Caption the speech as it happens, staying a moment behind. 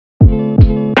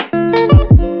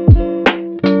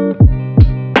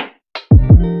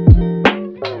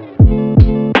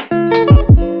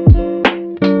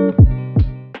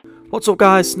What's up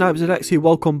guys, SnipesX here,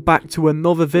 welcome back to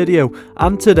another video,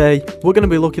 and today we're going to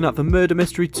be looking at the Murder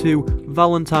Mystery 2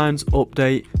 Valentines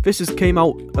update. This has came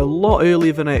out a lot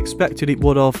earlier than I expected it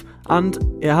would have, and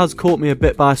it has caught me a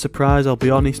bit by surprise, I'll be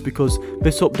honest, because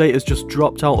this update has just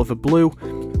dropped out of the blue.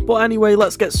 But anyway,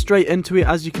 let's get straight into it.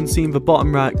 As you can see in the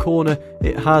bottom right corner,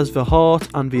 it has the heart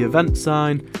and the event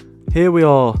sign. Here we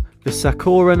are, the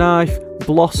Sakura knife,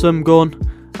 blossom gun.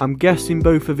 I'm guessing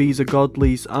both of these are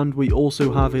godlies, and we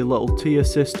also have a little tier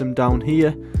system down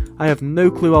here. I have no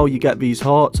clue how you get these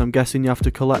hearts. I'm guessing you have to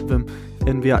collect them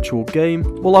in the actual game.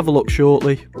 We'll have a look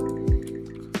shortly.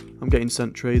 I'm getting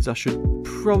sent trades. I should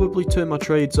probably turn my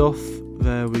trades off.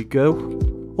 There we go.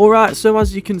 Alright, so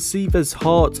as you can see, there's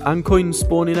hearts and coins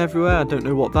spawning everywhere. I don't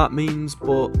know what that means,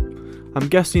 but I'm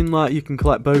guessing like you can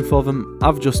collect both of them.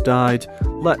 I've just died.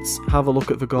 Let's have a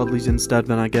look at the godlies instead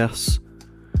then, I guess.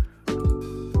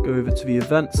 Go over to the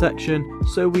event section.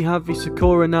 So we have the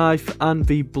Sakura knife and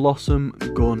the blossom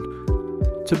gun.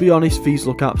 To be honest, these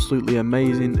look absolutely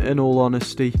amazing, in all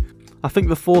honesty. I think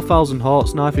the 4000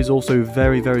 hearts knife is also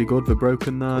very good, the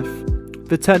broken knife.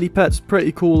 The teddy pet's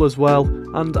pretty cool as well,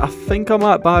 and I think I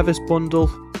might buy this bundle.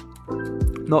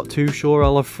 Not too sure,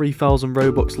 I'll have 3000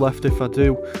 Robux left if I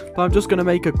do. But I'm just going to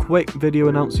make a quick video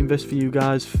announcing this for you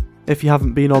guys if you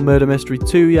haven't been on Murder Mystery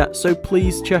 2 yet, so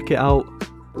please check it out.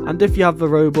 And if you have the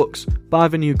Robux, buy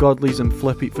the new godlies and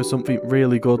flip it for something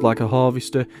really good like a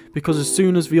harvester, because as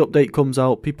soon as the update comes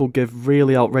out, people give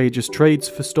really outrageous trades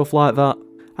for stuff like that.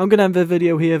 I'm going to end the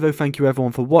video here though. Thank you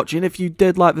everyone for watching. If you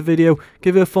did like the video,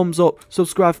 give it a thumbs up,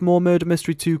 subscribe for more Murder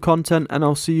Mystery 2 content, and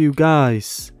I'll see you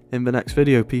guys in the next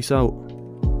video. Peace out.